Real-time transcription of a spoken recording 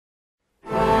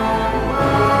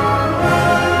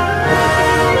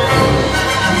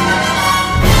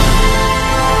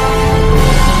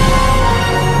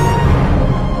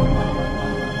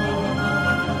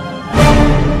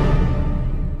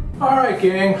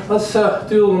let's do a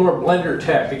little more blender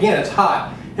tech. Again, it's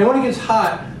hot. And when it gets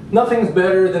hot, nothing's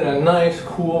better than a nice,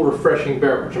 cool, refreshing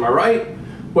beverage. Am I right?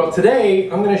 Well, today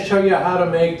I'm going to show you how to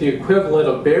make the equivalent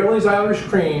of Bailey's Irish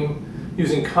Cream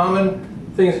using common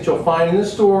things that you'll find in the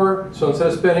store. So instead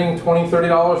of spending $20,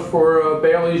 $30 for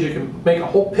Bailey's, you can make a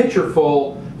whole pitcher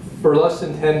full for less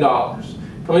than $10.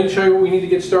 Let me show you what we need to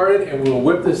get started, and we'll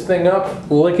whip this thing up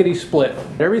lickety-split.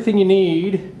 Everything you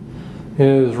need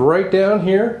is right down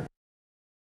here.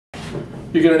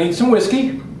 You're going to need some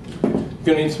whiskey. You're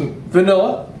going to need some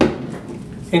vanilla,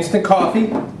 instant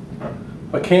coffee,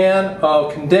 a can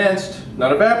of condensed,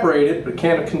 not evaporated, but a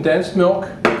can of condensed milk,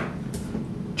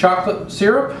 chocolate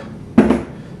syrup.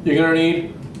 You're going to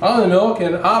need almond milk,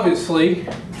 and obviously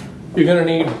you're going to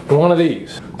need one of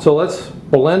these. So we'll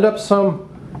blend up some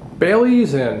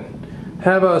Bailey's and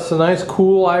have us a nice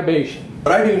cool libation.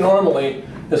 What I do normally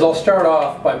is I'll start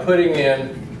off by putting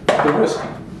in the whiskey.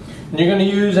 And you're going to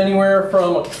use anywhere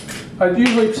from, I'd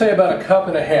usually say about 1.5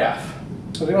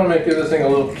 cups. So we want to give this thing a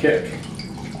little kick.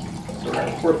 So we're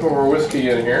going to pour some more whiskey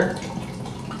in here.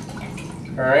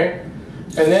 Alright.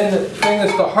 And then the thing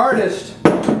that's the hardest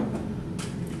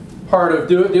part of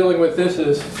dealing with this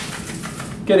is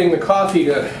getting the coffee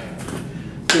to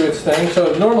do its thing.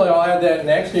 So normally I'll add that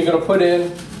next. You're going to put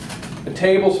in a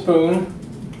tablespoon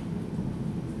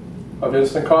of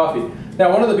instant coffee.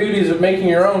 Now, one of the beauties of making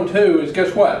your own too is,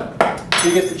 guess what?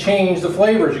 You get to change the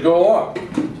flavor as you go along.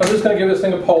 So I'm just going to give this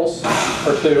thing a pulse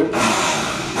or two.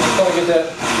 Just want to get that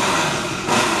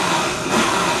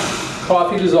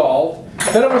coffee dissolved.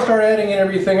 Then I'm going to start adding in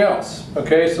everything else.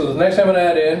 Okay, so the next thing I'm going to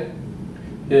add in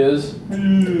is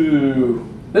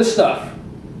this stuff,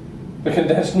 the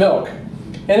condensed milk.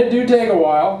 And it do take a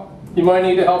while. You might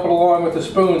need to help it along with the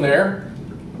spoon there.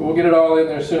 But we'll get it all in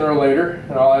there sooner or later,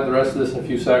 and I'll add the rest of this in a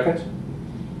few seconds.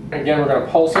 Again, we're going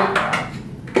to pulse it.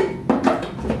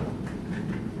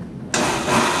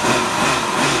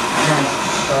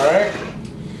 Alright.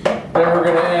 Then we're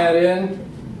going to add in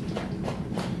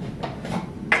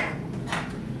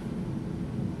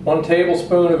 1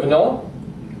 tablespoon of vanilla.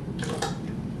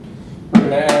 We're going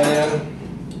to add in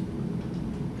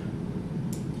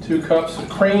 2 cups of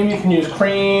cream. You can use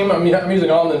cream. I'm using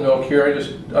almond milk here. I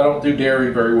don't do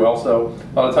dairy very well, so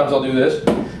a lot of times I'll do this.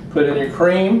 Put in your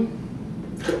cream.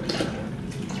 You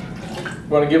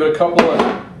want to give it a couple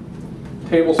of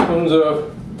tablespoons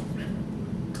of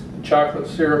chocolate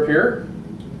syrup here.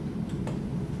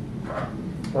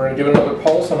 We're going to give it another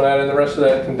pulse. I'm going to add in the rest of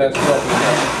that condensed milk.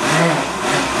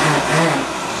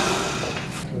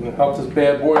 I'm going to help this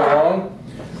bad boy along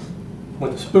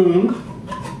with a spoon.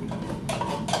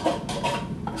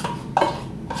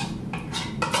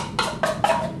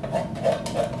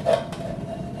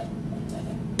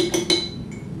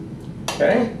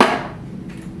 Okay,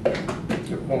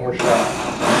 give it one more shot.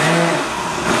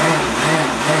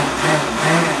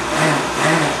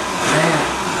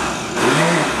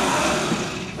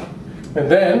 And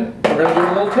then we're going to give it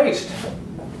a little taste.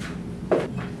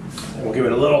 And we'll give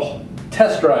it a little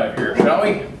test drive here, shall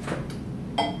we?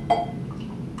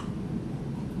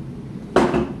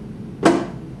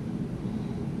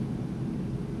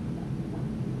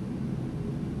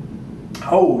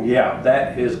 Oh yeah,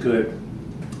 that is good.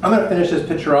 I'm going to finish this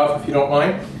pitcher off if you don't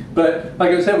mind. But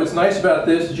like I said, what's nice about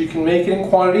this is you can make it in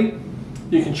quantity.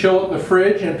 You can chill it in the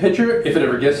fridge in a pitcher if it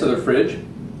ever gets to the fridge.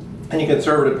 And you can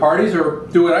serve it at parties or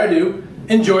do what I do,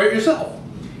 enjoy it yourself.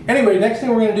 Anyway, next thing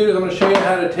we're going to do is I'm going to show you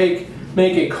how to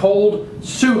make a cold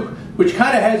soup, which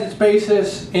kind of has its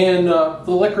basis in the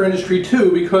liquor industry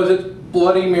too, because it's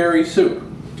Bloody Mary soup,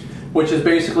 which is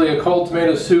basically a cold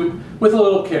tomato soup with a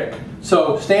little kick.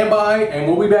 So stand by and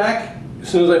we'll be back. As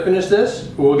soon as I finish this,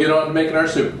 we'll get on to making our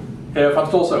soup, if I'm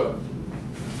still sober.